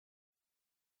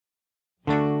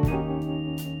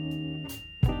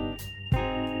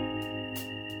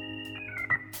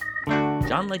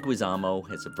John Leguizamo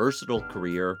has a versatile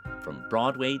career from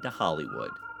Broadway to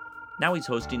Hollywood. Now he's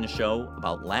hosting a show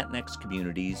about Latinx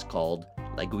communities called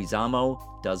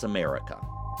Leguizamo Does America.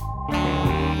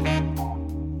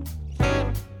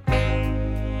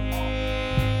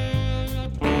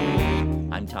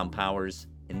 I'm Tom Powers,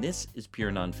 and this is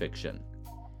Pure Nonfiction.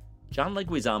 John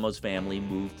Leguizamo's family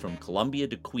moved from Columbia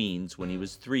to Queens when he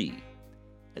was 3.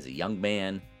 As a young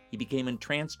man, he became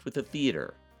entranced with the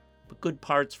theater, but good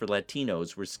parts for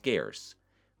Latinos were scarce,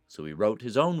 so he wrote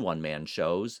his own one-man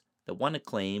shows that won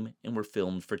acclaim and were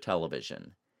filmed for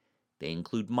television. They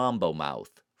include Mambo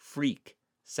Mouth, Freak,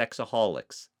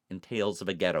 Sexaholics, and Tales of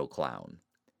a Ghetto Clown.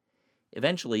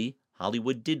 Eventually,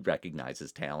 Hollywood did recognize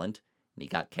his talent, and he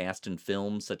got cast in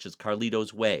films such as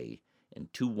Carlito's Way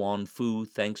and Tu Wan Fu,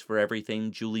 Thanks for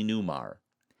Everything, Julie Newmar.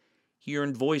 He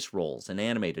earned voice roles in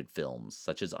animated films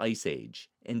such as Ice Age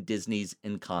and Disney's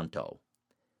Encanto.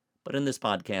 But in this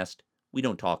podcast, we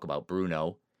don't talk about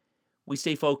Bruno. We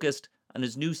stay focused on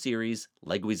his new series,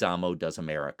 Leguizamo Does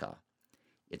America.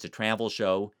 It's a travel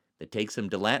show that takes him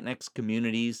to Latinx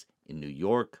communities in New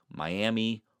York,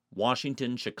 Miami,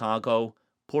 Washington, Chicago,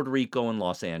 Puerto Rico, and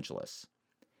Los Angeles.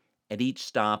 At each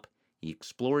stop, he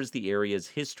explores the area's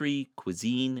history,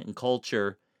 cuisine, and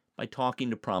culture by talking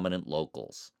to prominent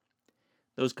locals.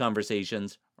 Those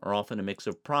conversations are often a mix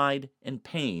of pride and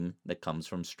pain that comes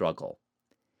from struggle.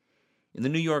 In the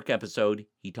New York episode,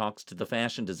 he talks to the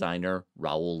fashion designer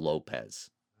Raul Lopez.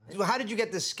 How did you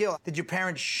get this skill? Did your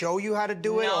parents show you how to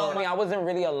do it? No, or? I mean, I wasn't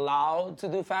really allowed to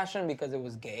do fashion because it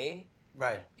was gay.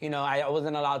 Right. You know, I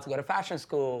wasn't allowed to go to fashion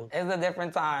school. It's a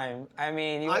different time. I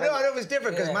mean, I know it was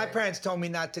different because Yeah. my parents told me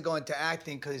not to go into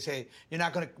acting because they say, you're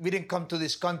not going to, we didn't come to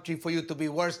this country for you to be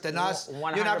worse than us.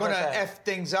 100%. You're not going to F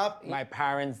things up. My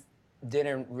parents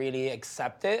didn't really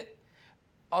accept it.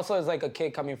 Also, as like a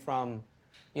kid coming from,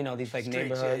 you know, these like Streets,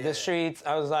 neighborhoods, the streets,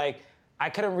 I was like, I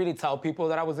couldn't really tell people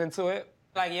that I was into it.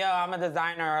 Like, yo, I'm a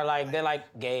designer, like, they're like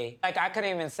gay. Like, I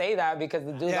couldn't even say that because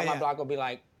the dudes on my block would be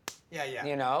like,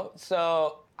 you know?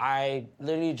 So I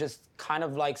literally just kind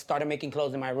of like started making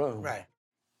clothes in my room. Right.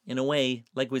 In a way,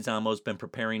 Leguizamo's been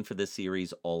preparing for this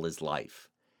series all his life.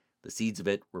 The seeds of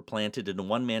it were planted in a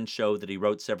one-man show that he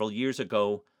wrote several years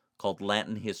ago called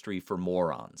Latin History for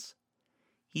Morons.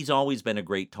 He's always been a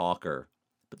great talker,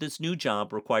 but this new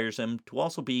job requires him to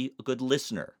also be a good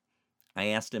listener. I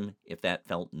asked him if that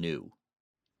felt new.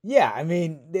 Yeah, I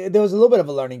mean, there was a little bit of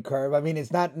a learning curve. I mean,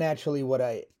 it's not naturally what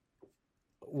I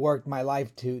worked my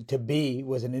life to be,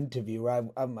 was an interviewer.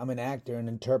 I'm an actor, an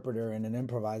interpreter, and an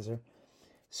improviser.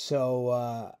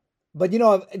 So, but you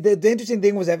know, the interesting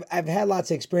thing was I've had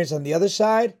lots of experience on the other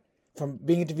side from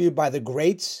being interviewed by the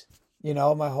greats, you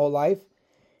know, my whole life.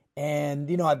 And,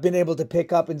 you know, I've been able to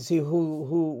pick up and see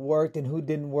who worked and who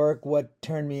didn't work, what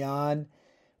turned me on,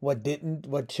 what didn't,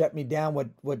 what shut me down,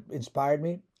 what inspired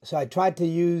me. So I tried to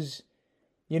use,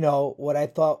 you know, what I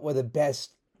thought were the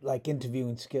best, like,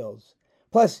 interviewing skills.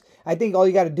 Plus, I think all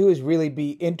you got to do is really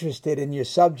be interested in your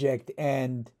subject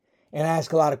and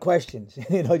ask a lot of questions.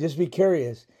 You know, just be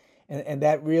curious, and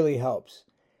that really helps.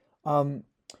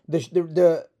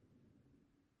 The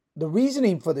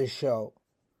reasoning for this show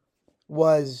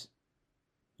was,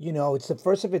 you know, it's the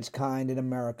first of its kind in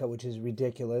America, which is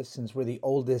ridiculous since we're the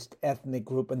oldest ethnic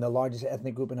group and the largest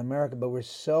ethnic group in America, but we're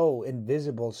so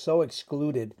invisible, so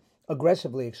excluded,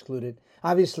 aggressively excluded.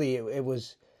 Obviously, it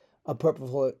was a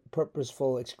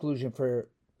purposeful exclusion for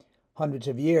hundreds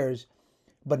of years,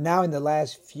 but now in the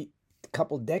last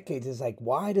couple decades, it's like,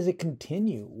 why does it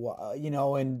continue? You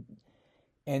know,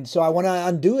 and so I want to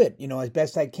undo it, you know, as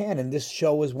best I can. And this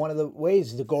show is one of the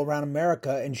ways to go around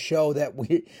America and show that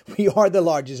we are the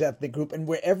largest ethnic group and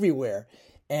we're everywhere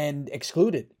and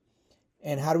excluded.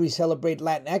 And how do we celebrate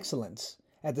Latin excellence?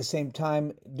 At the same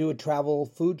time, do a travel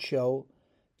food show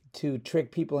to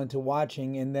trick people into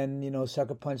watching and then, you know,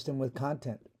 sucker punch them with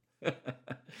content.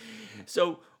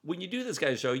 So when you do this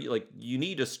kind of show, you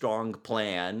need a strong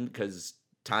plan because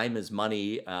time is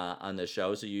money on the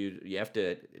show. So you have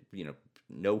to, you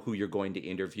know who you're going to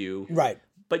interview. Right.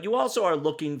 But you also are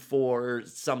looking for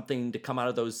something to come out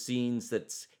of those scenes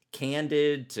that's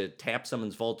candid, to tap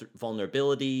someone's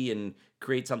vulnerability and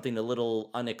create something a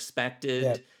little unexpected.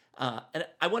 Yep. And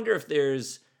I wonder if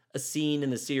there's a scene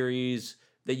in the series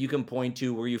that you can point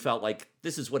to where you felt like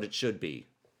this is what it should be.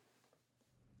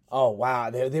 Oh, wow.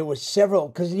 There were several,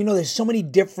 because, you know, there's so many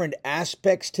different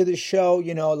aspects to the show,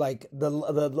 you know, like the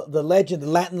legend, the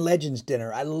Latin Legends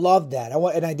dinner. I love that.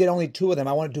 And I did only 2 of them.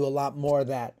 I want to do a lot more of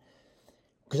that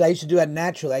because I used to do that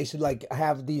naturally. I used to like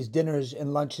have these dinners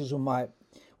and lunches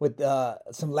with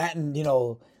some Latin, you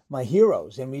know, my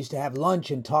heroes. And we used to have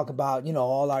lunch and talk about, you know,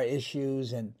 all our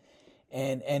issues.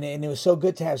 and it was so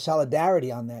good to have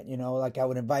solidarity on that. Like I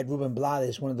would invite Ruben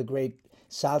Blades, one of the great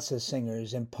salsa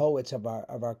singers and poets of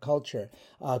our culture.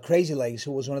 Crazy Legs,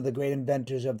 who was one of the great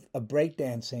inventors of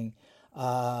breakdancing.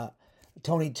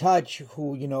 Tony Touch,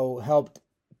 who helped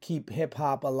keep hip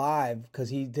hop alive because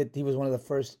he was one of the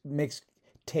first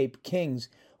mixtape kings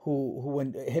who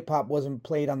when hip hop wasn't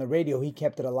played on the radio, he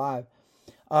kept it alive.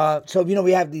 So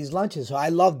we have these lunches. So I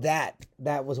love that.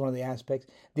 That was one of the aspects.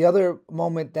 The other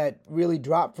moment that really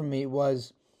dropped for me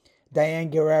was Diane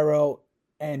Guerrero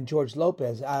and George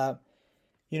Lopez.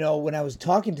 When I was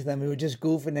talking to them, we were just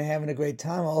goofing and having a great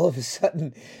time. All of a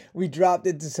sudden, we dropped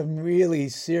into some really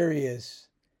serious,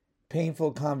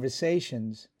 painful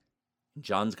conversations. In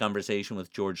John's conversation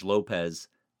with George Lopez,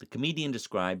 the comedian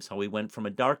describes how he went from a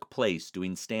dark place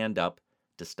doing stand-up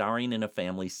to starring in a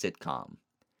family sitcom.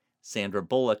 Sandra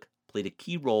Bullock played a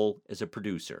key role as a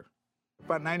producer.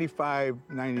 About 95,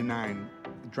 99,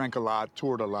 drank a lot,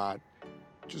 toured a lot.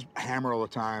 Just hammer all the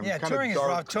time. Yeah, kinda touring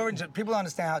dark. is rough. People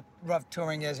understand how rough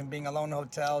touring is and being alone in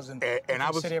hotels and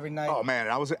I was city every night. Oh man,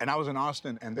 I was in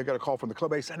Austin and they got a call from the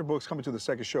club. Hey, Sandra Bullock's coming to the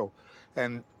second show,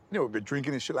 and we've been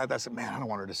drinking and shit like that. I said, man, I don't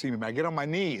want her to see me. Man, I get on my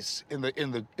knees in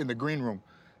the green room,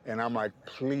 and I'm like,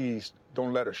 please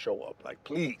don't let her show up. Like,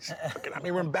 please. I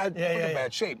mean, we're in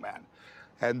bad shape, man.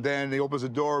 And then he opens the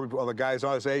door. All the guys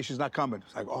on say, hey, she's not coming.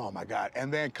 It's like, oh my God.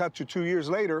 And then cut to 2 years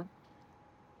later,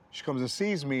 she comes and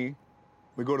sees me.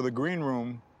 We go to the green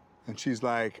room, and she's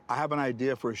like, I have an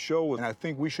idea for a show, and I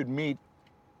think we should meet,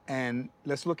 and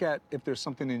let's look at if there's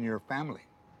something in your family.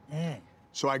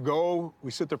 So I go,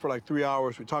 we sit there for like 3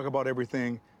 hours, we talk about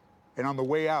everything, and on the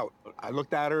way out, I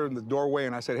looked at her in the doorway,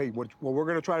 and I said, hey, what we're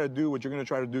gonna try to do, what you're gonna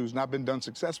try to do has not been done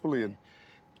successfully, and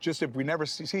just if we never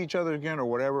see each other again or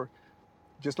whatever,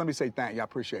 just let me say thank you, I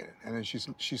appreciate it. And then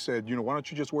she said, why don't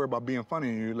you just worry about being funny,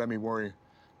 and you let me worry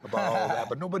about all that.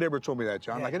 But nobody ever told me that,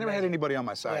 John. Like, I never had anybody on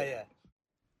my side. Yeah.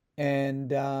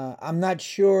 And I'm not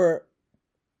sure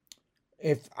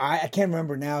if I can't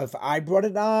remember now if I brought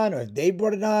it on or if they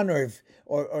brought it on or if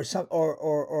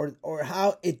or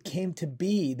how it came to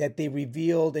be that they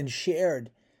revealed and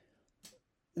shared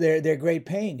their great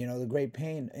pain, the great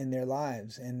pain in their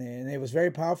lives, and it was very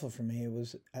powerful for me. It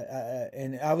was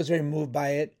and I was very moved by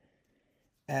it.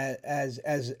 As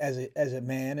a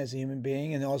man, as a human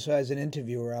being, and also as an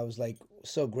interviewer, I was like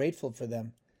so grateful for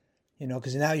them,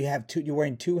 because now you're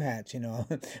wearing two hats,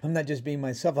 I'm not just being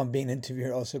myself, I'm being an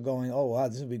interviewer, also going, oh wow,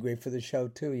 this would be great for the show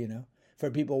too, for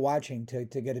people watching to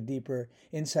get a deeper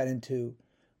insight into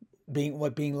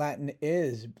what being Latin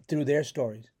is through their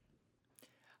stories.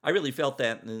 I really felt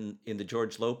that in the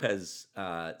George Lopez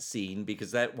scene,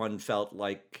 because that one felt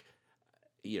like,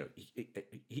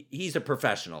 he's a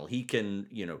professional. He can,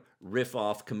 riff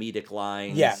off comedic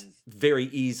lines very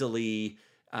easily.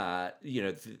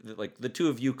 Like the two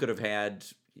of you could have had,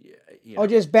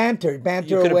 just banter you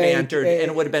could have away, bantered,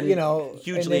 and it would have been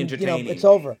hugely entertaining. It's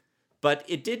over. But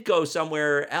it did go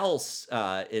somewhere else.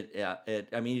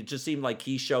 It just seemed like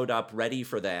he showed up ready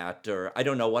for that, or I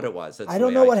don't know what it was. I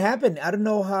don't know what happened. I don't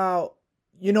know how.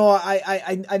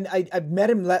 I've met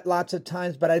him lots of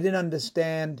times, but I didn't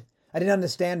understand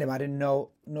him. I didn't know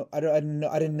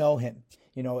him,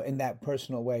 in that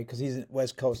personal way, because he's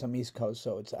West Coast, I'm East Coast,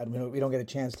 so we don't get a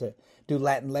chance to do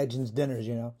Latin Legends dinners,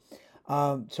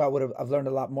 So I've learned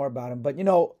a lot more about him. But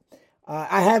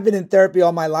I have been in therapy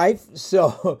all my life,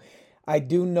 so I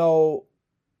do know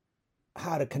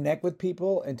how to connect with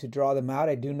people and to draw them out.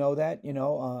 I do know that.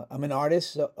 I'm an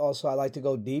artist, so also I like to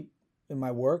go deep in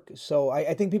my work, so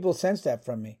I think people sense that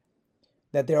from me.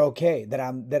 That they're okay, that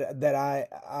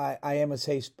I am a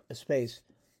safe space.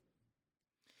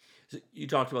 So you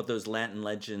talked about those Latin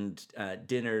legend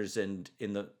dinners, and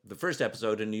in the first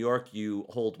episode in New York, you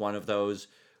hold one of those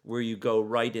where you go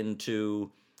right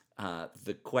into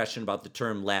the question about the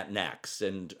term Latinx,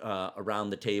 and around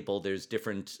the table there's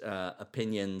different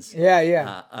opinions.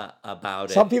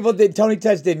 About it. Some people Tony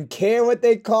Touch didn't care what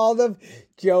they called him.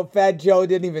 Fat Joe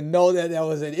didn't even know that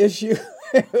was an issue.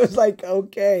 It was like,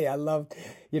 okay, I love,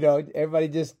 everybody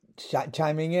just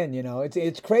chiming in,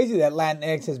 It's crazy that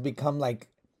Latinx has become like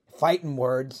fighting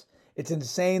words. It's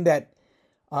insane that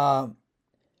trying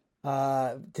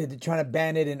to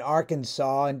ban it in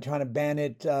Arkansas and trying to ban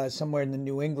it somewhere in the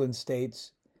New England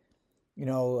states,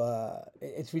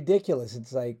 it's ridiculous.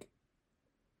 It's like,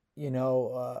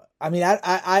 I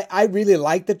really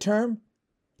like the term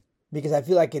because I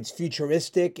feel like it's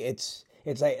futuristic. It's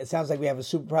like, it sounds like we have a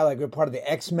superpower, like we're part of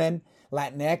the X-Men,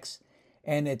 Latinx,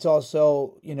 and it's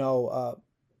also,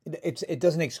 it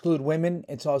doesn't exclude women.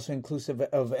 It's also inclusive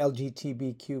of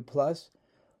LGBTQ+.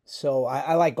 So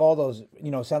I like all those,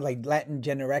 sounds like Latin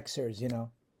Gen Xers,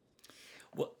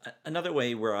 Well, another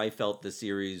way where I felt the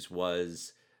series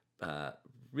was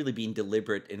really being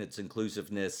deliberate in its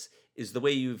inclusiveness is the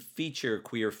way you feature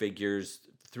queer figures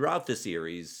throughout the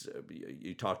series.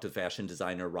 You talk to fashion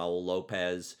designer Raul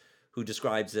Lopez, who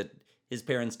describes that his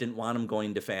parents didn't want him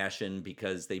going to fashion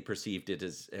because they perceived it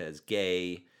as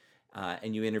gay.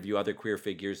 And you interview other queer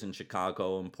figures in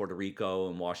Chicago and Puerto Rico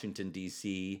and Washington,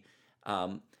 D.C.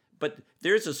 But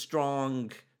there's a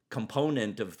strong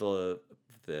component of the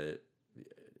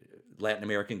Latin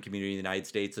American community in the United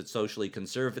States that's socially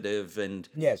conservative and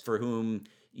Yes. for whom,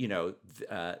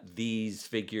 these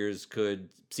figures could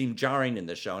seem jarring in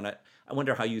the show. And I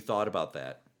wonder how you thought about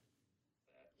that.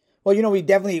 Well, we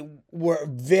definitely were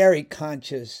very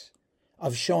conscious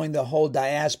of showing the whole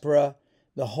diaspora,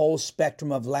 the whole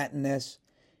spectrum of Latinness.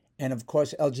 And of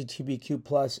course, LGBTQ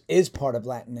plus is part of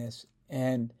Latinness.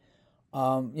 And,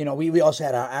 we also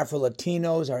had our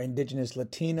Afro-Latinos, our indigenous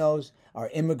Latinos, our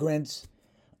immigrants,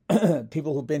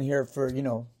 people who've been here for,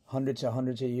 hundreds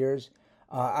of years.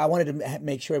 I wanted to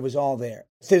make sure it was all there.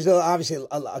 There's obviously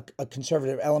a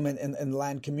conservative element in the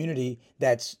Latin community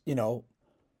that's,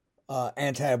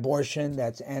 anti-abortion,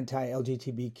 that's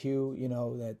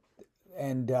anti-LGBTQ,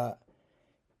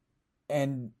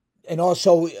 and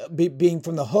also being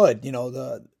from the hood,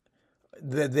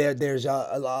 there's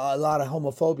a lot of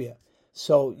homophobia.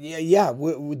 So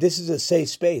this is a safe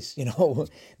space.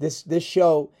 This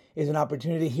show is an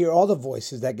opportunity to hear all the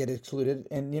voices that get excluded,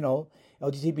 and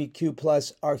LGBTQ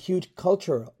plus are huge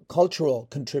cultural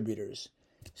contributors.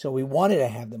 So we wanted to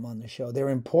have them on the show. They're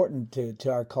important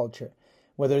to our culture,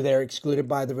 whether they're excluded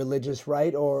by the religious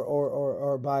right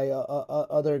or by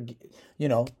other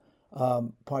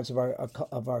parts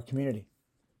of our community.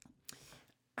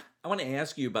 I want to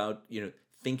ask you about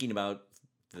thinking about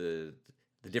the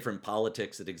different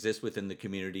politics that exist within the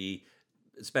community,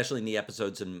 especially in the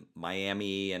episodes in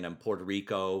Miami and in Puerto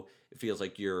Rico. It feels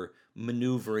like you're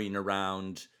maneuvering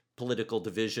around political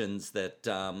divisions that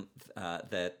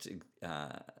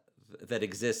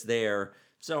exist there.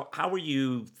 So how are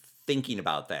you thinking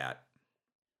about that?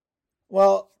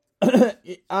 Well,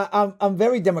 I'm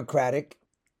very democratic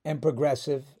and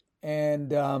progressive,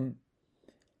 and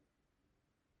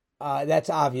that's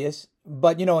obvious.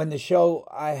 But in the show,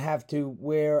 I have to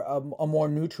wear a more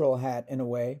neutral hat in a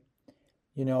way,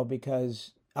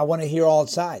 because I want to hear all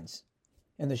sides,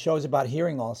 and the show is about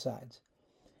hearing all sides,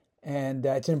 and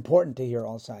it's important to hear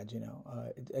all sides.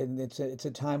 And it's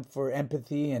a time for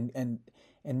empathy and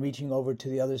reaching over to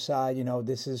the other side.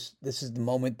 This is the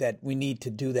moment that we need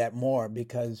to do that more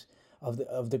because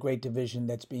of the great division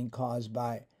that's being caused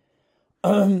by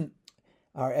our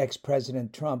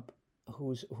ex-president Trump,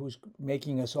 who's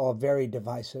making us all very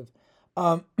divisive,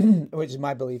 which is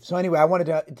my belief. So anyway, I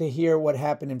wanted to hear what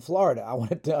happened in Florida. I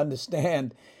wanted to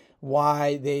understand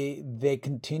why they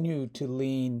continue to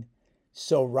lean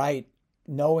so right,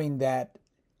 knowing that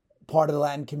part of the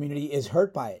Latin community is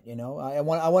hurt by it. I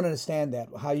want to understand that.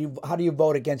 How do you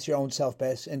vote against your own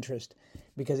self-best interest?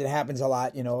 Because it happens a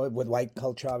lot, with white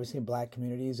culture, obviously in Black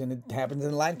communities, and it happens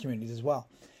in Latin communities as well.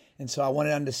 And so I wanted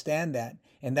to understand that,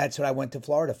 and that's what I went to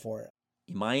Florida for.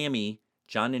 In Miami,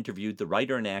 John interviewed the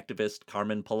writer and activist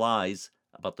Carmen Pelaez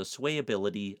about the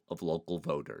swayability of local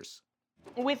voters.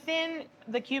 Within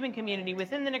the Cuban community,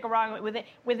 within the Nicaraguan,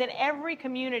 within every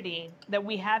community that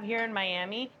we have here in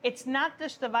Miami, it's not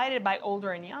just divided by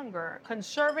older and younger.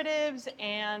 Conservatives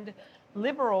and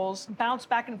liberals bounce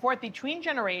back and forth between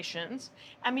generations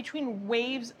and between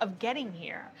waves of getting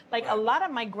here. Like a lot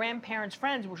of my grandparents'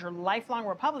 friends, which are lifelong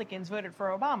Republicans, voted for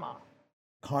Obama.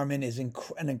 Carmen is an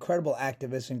incredible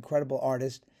activist, incredible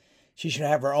artist. She should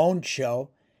have her own show.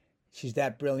 She's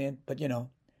that brilliant. But,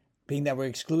 being that we're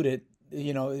excluded,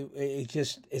 it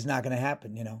just is not going to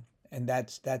happen, And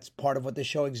that's part of what the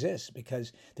show exists,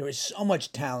 because there is so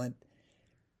much talent.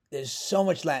 There's so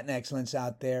much Latin excellence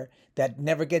out there that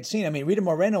never gets seen. I mean, Rita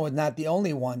Moreno was not the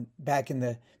only one back in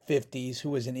the 50s who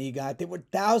was an EGOT. There were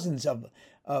thousands of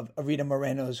Rita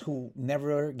Morenos who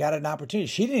never got an opportunity.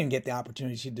 She didn't get the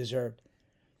opportunity she deserved.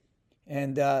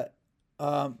 And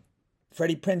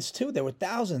Freddie Prinze, too. There were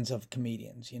thousands of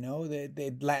comedians,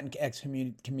 the Latin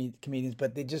comedians,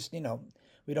 but they just,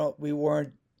 we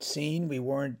weren't seen, we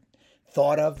weren't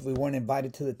thought of, we weren't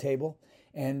invited to the table.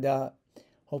 And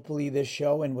hopefully this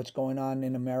show and what's going on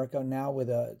in America now with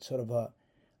a sort of a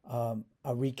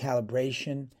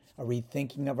recalibration, a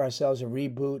rethinking of ourselves, a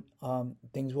reboot,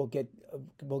 things will get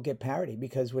parity,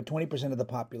 because we're 20% of the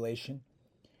population.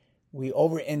 We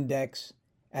over-index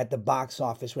at the box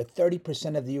office. We're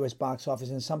 30% of the U.S. box office,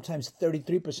 and sometimes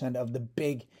 33% of the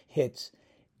big hits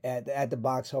at the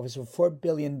box office. We're $4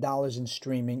 billion in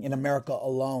streaming in America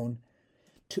alone.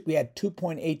 we had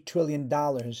 $2.8 trillion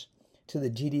to the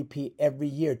GDP every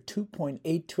year.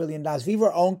 $2.8 trillion. If we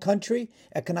were our own country,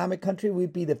 economic country,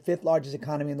 we'd be the fifth largest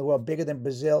economy in the world, bigger than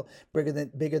Brazil, bigger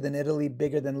than Italy,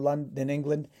 bigger than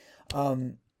England.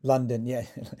 London, yeah,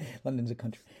 London's a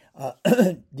country.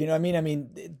 You know what I mean? I mean,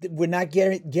 we're not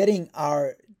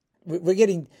we're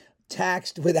getting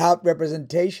taxed without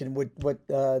representation, what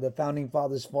the founding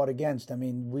fathers fought against. I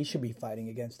mean, we should be fighting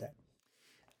against that.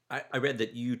 I read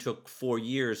that you took 4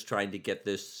 years trying to get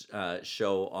this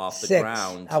show off the 6.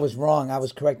 ground. I was wrong. I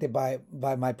was corrected by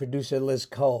my producer, Liz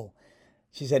Cole.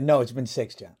 She said, no, it's been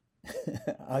 6, John.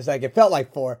 I was like, it felt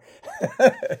like 4.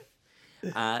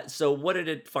 So what did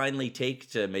it finally take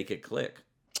to make it click?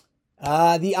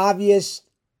 The obvious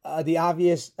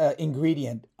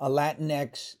ingredient, a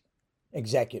Latinx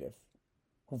executive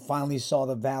who finally saw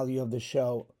the value of the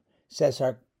show,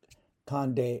 Cesar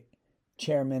Conde,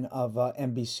 chairman of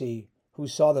NBC, who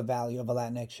saw the value of a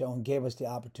Latinx show and gave us the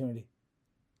opportunity,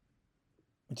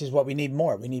 which is what we need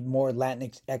more. We need more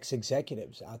Latinx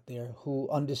executives out there who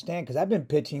understand, because I've been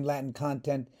pitching Latin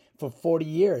content for 40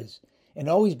 years and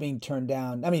always being turned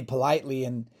down. I mean, politely,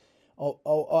 and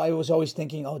I was always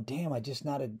thinking, oh, damn, I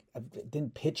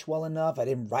didn't pitch well enough. I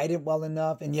didn't write it well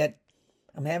enough. And yet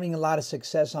I'm having a lot of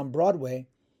success on Broadway,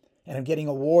 and I'm getting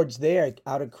awards there,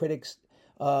 Outer Critics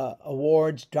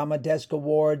Awards, Drama Desk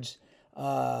Awards,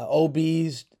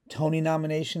 OBs, Tony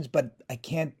nominations, but I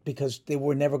can't, because they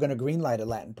were never going to greenlight a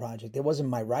Latin project. It wasn't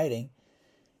my writing.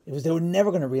 They were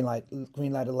never going to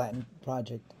greenlight a Latin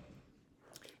project.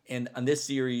 And on this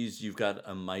series, you've got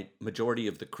a majority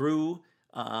of the crew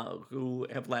who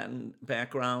have Latin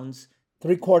backgrounds.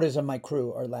 3/4 of my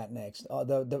crew are Latinx.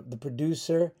 The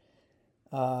producer,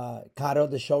 Caro,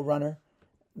 the showrunner,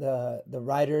 the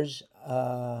writers,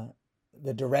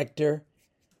 the director,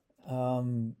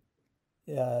 the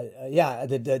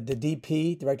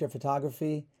DP, director of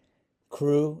photography,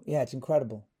 crew. Yeah, it's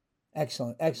incredible.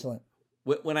 Excellent.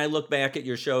 When I look back at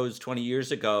your shows 20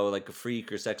 years ago, like A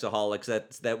Freak or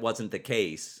Sexaholics, that wasn't the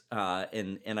case.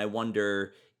 And I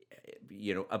wonder,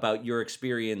 about your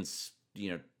experience,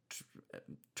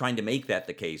 trying to make that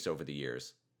the case over the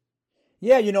years.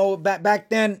 Yeah, back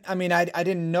then, I mean, I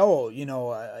didn't know,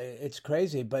 it's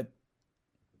crazy, but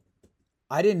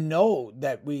I didn't know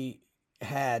that we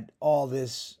had all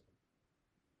this,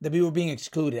 that we were being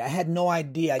excluded. I had no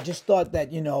idea. I just thought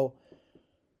that,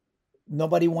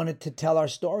 nobody wanted to tell our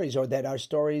stories, or that our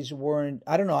stories weren't,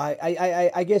 I don't know.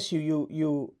 I guess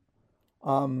you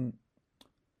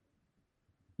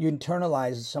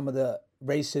internalize some of the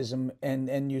racism,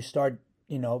 and you start,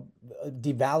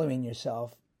 devaluing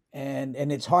yourself.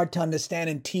 And it's hard to understand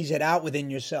and tease it out within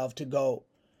yourself to go,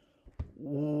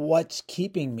 what's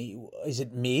keeping me? Is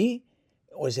it me,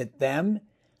 or is it them?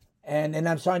 And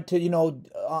I'm starting to,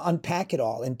 unpack it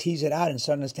all and tease it out and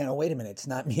start to understand, oh, wait a minute, it's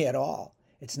not me at all.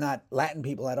 It's not Latin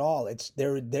people at all. It's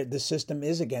the system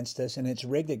is against us, and it's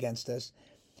rigged against us.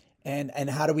 And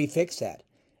how do we fix that?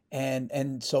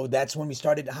 And so that's when we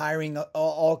started hiring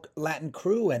all Latin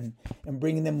crew and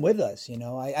bringing them with us.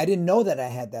 I didn't know that I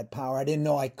had that power. I didn't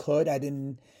know I could. I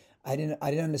didn't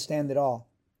understand it all.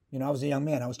 I was a young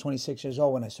man. I was 26 years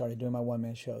old when I started doing my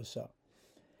one-man shows. So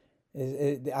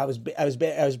I was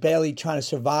barely trying to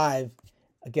survive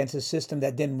against a system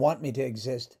that didn't want me to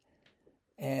exist.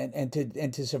 And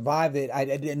to survive it, I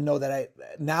didn't know that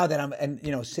now that I'm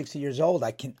 60 years old,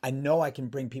 I know I can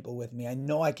bring people with me. I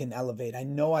know I can elevate. I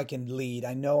know I can lead.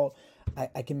 I know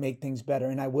I can make things better,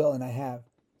 and I will, and I have.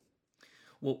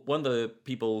 Well, one of the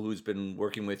people who's been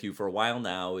working with you for a while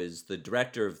now is the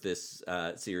director of this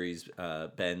series,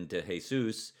 Ben De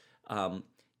Jesus. Can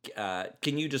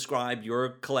you describe your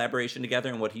collaboration together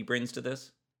and what he brings to this?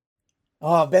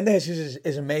 Oh, Ben De Jesus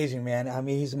is amazing, man. I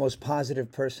mean, he's the most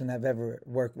positive person I've ever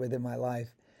worked with in my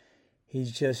life.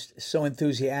 He's just so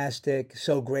enthusiastic,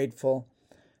 so grateful.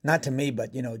 Not to me,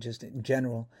 but, just in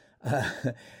general.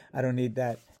 I don't need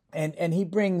that. And he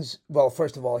brings, well,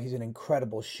 first of all, he's an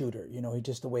incredible shooter. He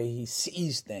just the way he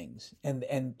sees things.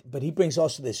 But he brings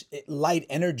also this light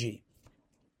energy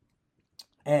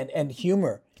and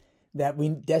humor that we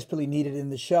desperately needed in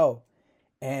the show.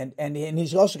 And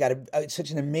he's also got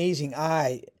such an amazing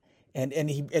eye, and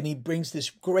he brings this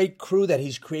great crew that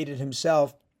he's created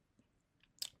himself.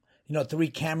 3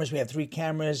 cameras. We have 3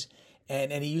 cameras,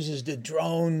 and he uses the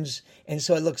drones, and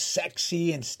so it looks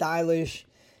sexy and stylish,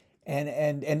 and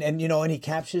he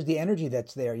captures the energy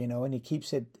that's there, and he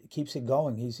keeps it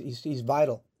going. He's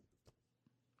vital.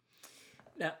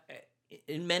 Now,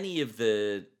 in many of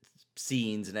the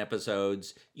scenes and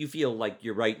episodes, you feel like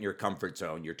you're right in your comfort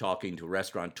zone. You're talking to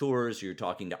restaurateurs, you're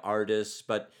talking to artists,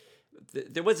 but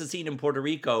there was a scene in Puerto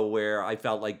Rico where I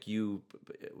felt like you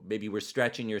maybe were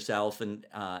stretching yourself, and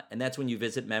that's when you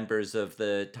visit members of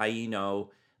the Taíno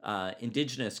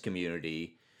indigenous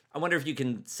community. I wonder if you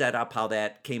can set up how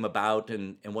that came about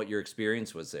and what your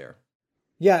experience was there.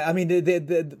 Yeah, I mean,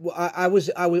 I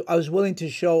was willing to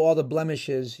show all the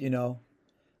blemishes, and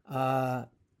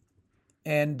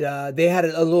they had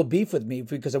a little beef with me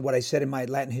because of what I said in my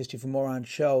Latin History for Morons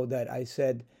show. That I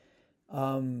said,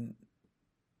 and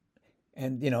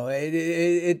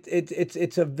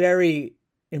it's a very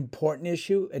important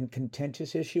issue and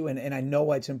contentious issue, and I know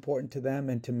why it's important to them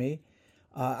and to me.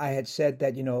 I had said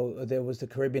that there was the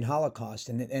Caribbean Holocaust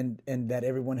and that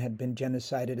everyone had been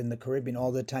genocided in the Caribbean.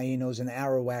 All the Taínos and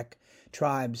Arawak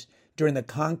tribes during the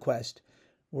conquest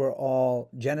were all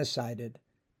genocided.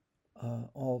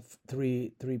 All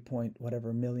three point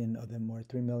whatever million of them were,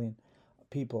 3 million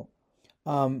people.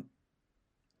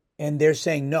 And they're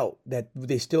saying no, that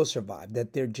they still survive,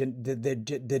 that the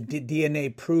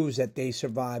DNA proves that they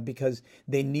survive because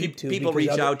they need to. People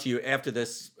reach out to you after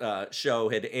this show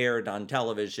had aired on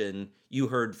television. You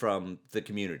heard from the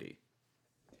community.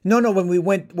 No, when we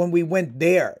went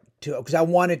there because I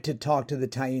wanted to talk to the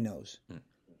Taínos.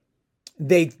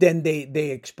 They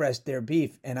expressed their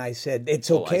beef, and I said it's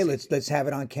okay. Let's have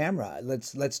it on camera.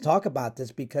 Let's talk about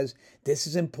this because this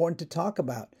is important to talk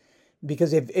about.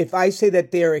 Because if I say that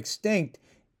they're extinct,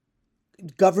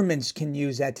 governments can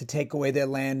use that to take away their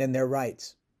land and their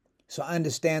rights. So I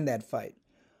understand that fight.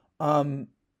 And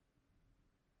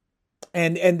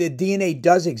the DNA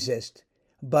does exist,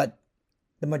 but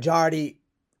the majority,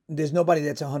 there's nobody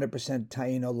that's 100%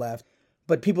 Taino left.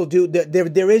 But people do.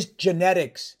 There is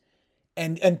genetics,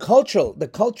 and cultural. The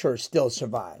culture still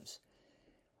survives.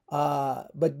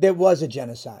 But there was a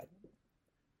genocide.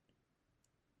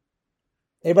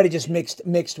 Everybody just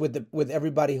mixed with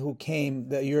everybody who came,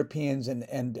 the Europeans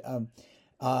and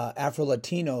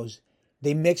Afro-Latinos.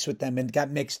 They mixed with them and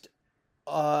got mixed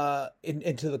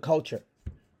into the culture,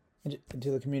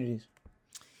 into the communities.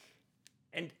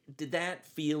 And did that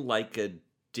feel like a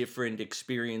different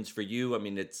experience for you? I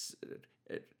mean, it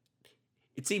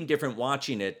seemed different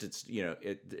watching it. It's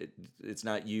it's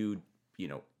not you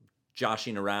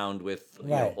joshing around with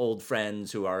old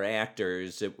friends who are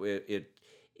actors.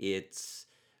 It's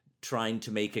trying to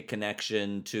make a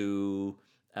connection to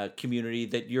a community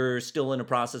that you're still in a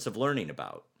process of learning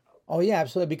about. Oh yeah,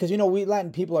 absolutely. Because we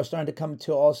Latin people are starting to come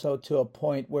to a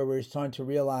point where we're starting to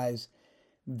realize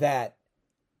that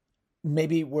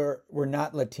maybe we're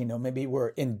not Latino, maybe we're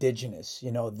indigenous.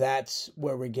 That's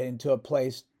where we're getting to a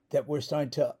place that we're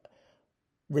starting to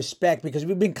respect because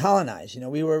we've been colonized.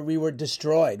 We were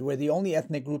destroyed. We're the only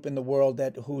ethnic group in the world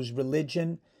whose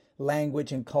religion,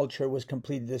 language, and culture was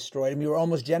completely destroyed, and we were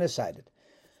almost genocided.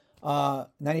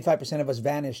 95% of us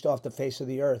vanished off the face of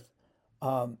the earth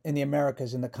in the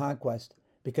Americas in the conquest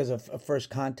because of first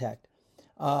contact.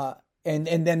 And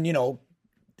then,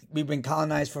 we've been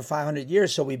colonized for 500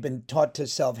 years, so we've been taught to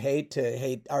self-hate, to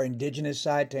hate our indigenous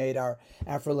side, to hate our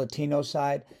Afro-Latino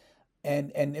side.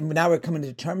 And now we're coming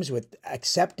to terms with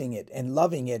accepting it and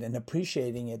loving it and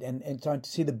appreciating it and starting to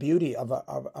see the beauty of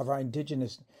our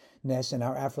indigenousness and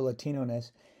our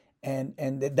Afro-Latino-ness.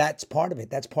 And that's part of it.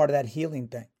 That's part of that healing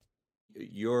thing.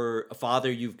 You're a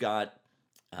father. You've got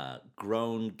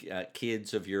grown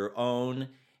kids of your own.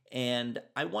 And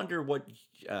I wonder what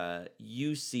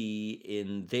you see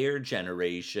in their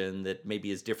generation that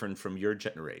maybe is different from your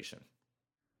generation.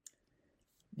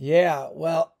 Yeah,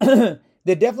 well,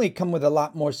 they definitely come with a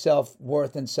lot more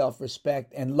self-worth and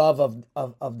self-respect and love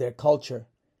of their culture,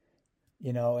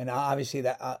 and obviously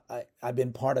that I've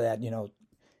been part of that,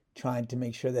 trying to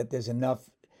make sure that there's enough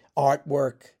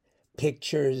artwork,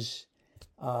 pictures,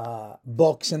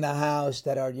 books in the house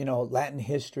that are, Latin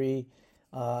history,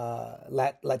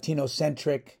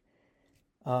 Latino-centric.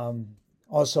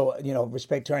 Also,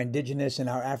 respect to our indigenous and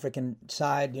our African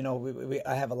side.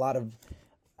 I have a lot of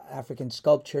African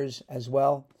sculptures as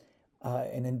well,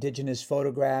 and indigenous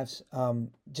photographs,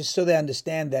 just so they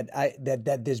understand that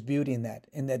that there's beauty in that,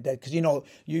 and that because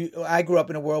I grew up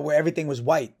in a world where everything was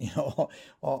white,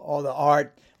 all the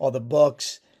art, all the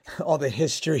books, all the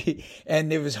history,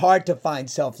 and it was hard to find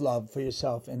self-love for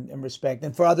yourself and respect,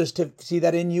 and for others to see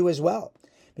that in you as well,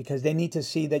 because they need to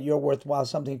see that you're worthwhile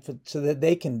something so that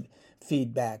they can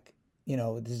feed back.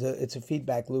 It's a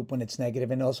feedback loop when it's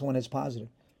negative and also when it's positive.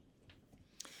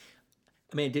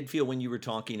 I mean, I did feel when you were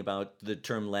talking about the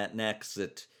term Latinx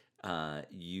that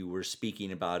you were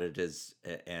speaking about it as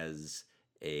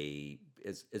a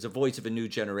as a voice of a new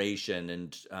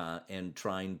generation, and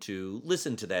trying to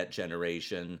listen to that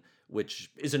generation,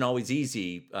 which isn't always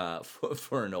easy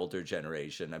for an older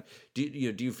generation. Do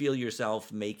you feel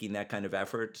yourself making that kind of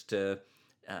effort to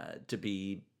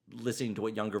be listening to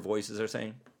what younger voices are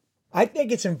saying? I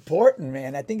think it's important,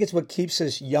 man. I think it's what keeps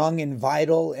us young and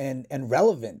vital and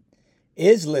relevant,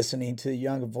 is listening to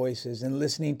younger voices and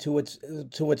listening to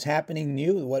what's happening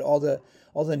new, what all the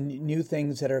new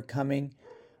things that are coming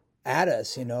at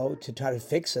us, to try to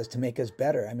fix us, to make us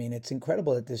better. I mean, it's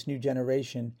incredible that this new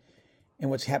generation and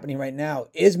what's happening right now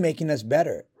is making us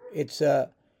better. It's we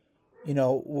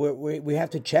have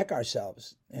to check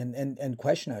ourselves and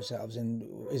question ourselves. And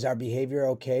is our behavior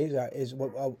okay?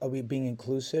 Are we being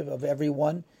inclusive of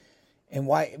everyone? And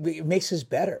why? It makes us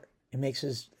better. It makes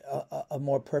us a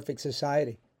more perfect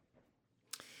society.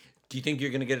 Do you think you're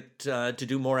going to get to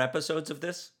do more episodes of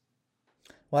this?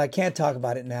 Well, I can't talk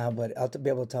about it now, but I'll be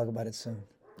able to talk about it soon.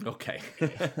 Okay.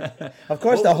 Of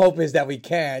course, the hope is that we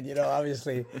can.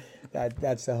 Obviously,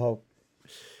 that's the hope.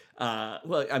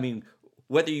 Well, I mean,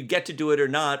 whether you get to do it or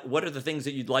not, what are the things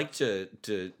that you'd like to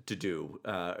do?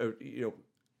 How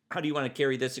do you want to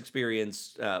carry this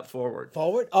experience forward?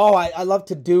 Oh, I love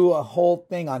to do a whole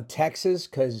thing on Texas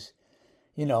because,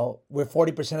 we're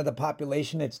 40% of the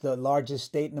population. It's the largest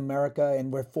state in America,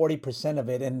 and we're 40% of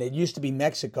it. And it used to be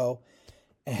Mexico.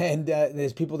 And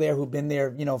there's people there who've been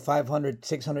there, 500,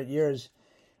 600 years.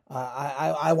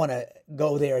 I want to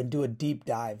go there and do a deep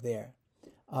dive there.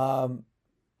 Then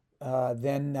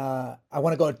I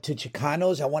want to go to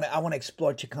Chicanos. I want to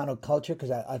explore Chicano culture because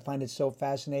I find it so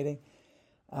fascinating.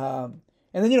 And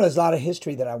then there's a lot of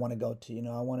history that I want to go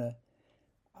to.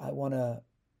 I want to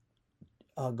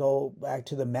go back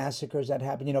to the massacres that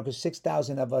happened. Because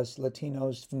 6,000 of us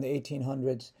Latinos from the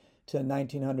 1800s to the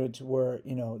 1900s were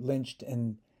lynched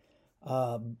and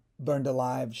burned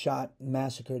alive, shot,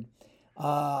 massacred.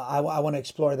 I want to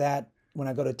explore that when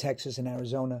I go to Texas and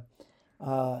Arizona.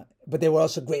 But they were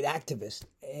also great activists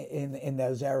in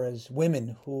those eras.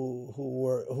 Women who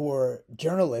were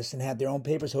journalists and had their own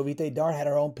papers. Jovita Dar had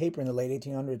her own paper in the late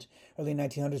 1800s, early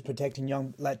 1900s, protecting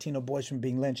young Latino boys from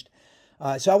being lynched.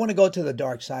 So I want to go to the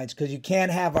dark sides because you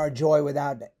can't have our joy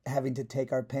without having to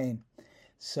take our pain.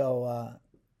 So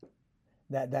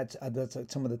that's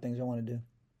some of the things I want to do.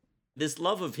 This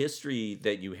love of history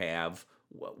that you have,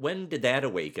 when did that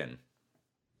awaken?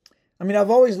 I mean,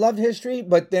 I've always loved history,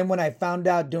 but then when I found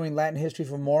out doing Latin history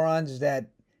for morons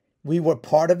that we were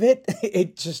part of it,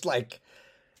 it just my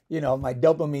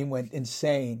dopamine went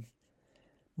insane.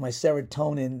 My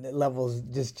serotonin levels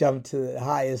just jumped to the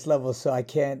highest level, so I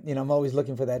can't, I'm always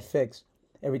looking for that fix.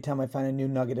 Every time I find a new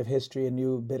nugget of history, a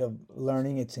new bit of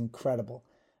learning, it's incredible.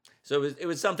 So it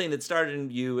was something that started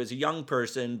in you as a young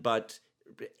person, but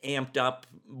amped up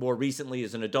more recently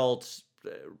as an adult,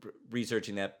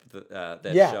 researching that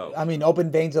show. I mean,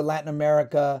 Open Veins of Latin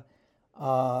America,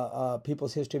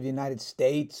 People's History of the United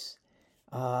States,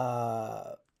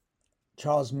 Charles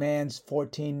Mann's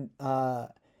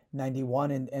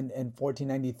 1491 and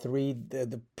 1493,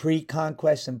 the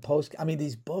pre-conquest and post. I mean,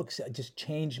 these books just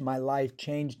changed my life,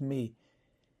 changed me.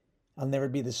 I'll never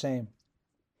be the same.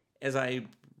 As I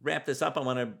wrap this up, I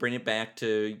want to bring it back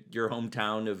to your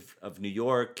hometown of New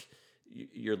York.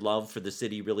 Your love for the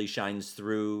city really shines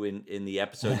through in the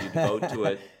episode you devote to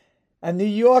it. I'm a New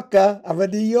Yorker.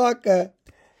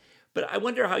 But I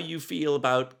wonder how you feel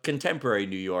about contemporary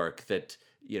New York, that,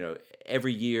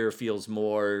 every year feels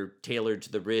more tailored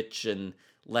to the rich and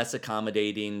less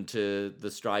accommodating to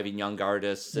the striving young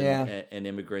artists and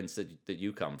immigrants that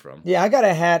you come from. Yeah, I got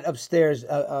a hat upstairs.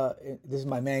 This is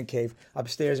my man cave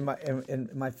upstairs in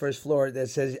my first floor that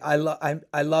says I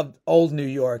love old New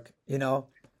York.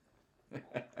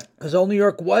 Because old New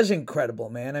York was incredible,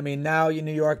 man. I mean, now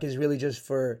New York is really just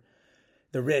for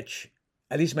the rich.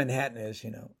 At least Manhattan is,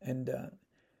 And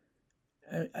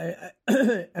I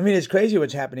mean, it's crazy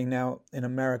what's happening now in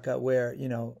America, where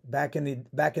back in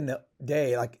the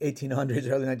day, like 1800s,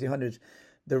 early 1900s,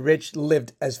 the rich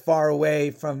lived as far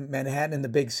away from Manhattan and the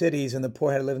big cities, and the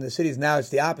poor had to live in the cities. Now it's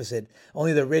the opposite.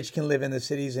 Only the rich can live in the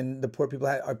cities, and the poor people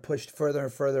are pushed further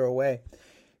and further away.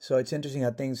 So it's interesting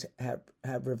how things have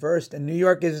reversed. And New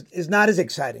York is not as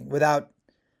exciting without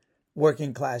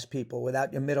working class people,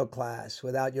 without your middle class,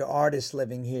 without your artists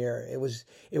living here. It was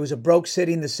a broke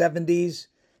city in the 70s,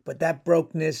 but that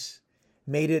brokenness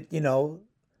made it,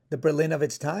 the Berlin of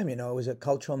its time. It was a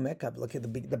cultural mecca. Look at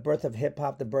the birth of hip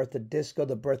hop, the birth of disco,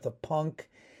 the birth of punk.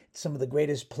 Some of the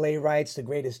greatest playwrights, the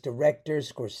greatest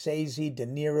directors, Scorsese, De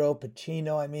Niro,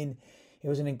 Pacino. I mean, it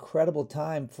was an incredible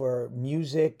time for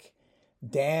music,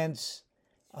 dance,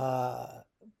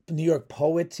 New York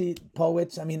poets.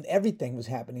 I mean, everything was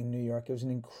happening in New York. It was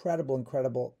an incredible,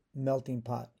 incredible melting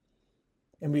pot.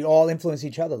 And we all influenced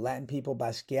each other. Latin people,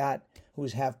 Basquiat, who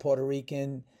was half Puerto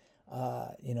Rican,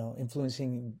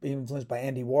 influenced by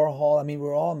Andy Warhol. I mean, we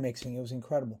were all mixing. It was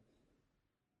incredible.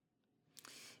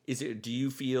 Do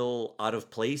you feel out of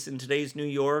place in today's New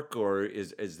York, or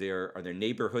are there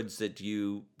neighborhoods that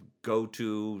you go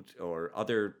to, or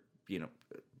other,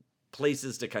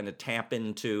 places to kind of tap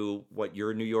into what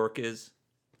your New York is?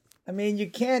 I mean, you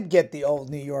can't get the old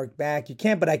New York back. You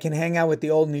can't, but I can hang out with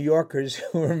the old New Yorkers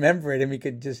who remember it, and we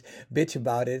could just bitch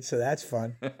about it. So that's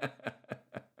fun.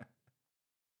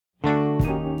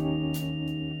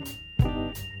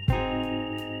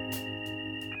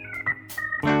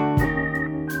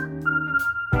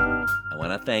 I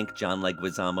want to thank John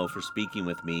Leguizamo for speaking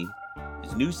with me.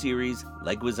 His new series,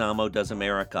 Leguizamo Does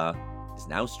America, is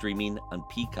now streaming on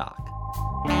Peacock.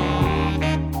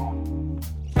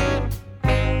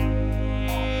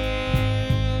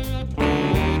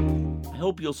 I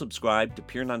hope you'll subscribe to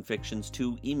Pure Nonfiction's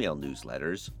 2 email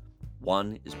newsletters.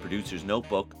 One is Producer's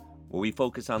Notebook, where we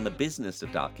focus on the business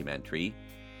of documentary.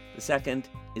 The second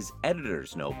is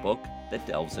Editor's Notebook, that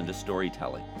delves into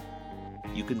storytelling.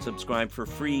 You can subscribe for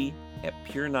free at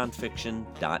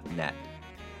purenonfiction.net.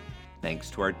 Thanks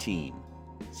to our team: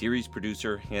 series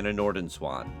producer Hannah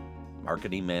Nordenswan,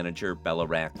 marketing manager Bella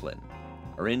Racklin,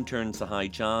 our intern Sahai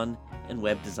John, and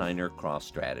web designer Cross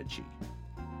Strategy.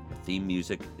 Our theme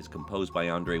music is composed by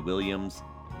Andre Williams,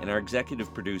 and our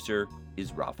executive producer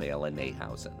is Rafaela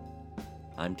Nehausen.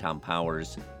 I'm Tom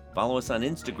Powers. Follow us on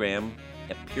Instagram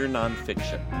at Pure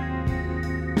Nonfiction.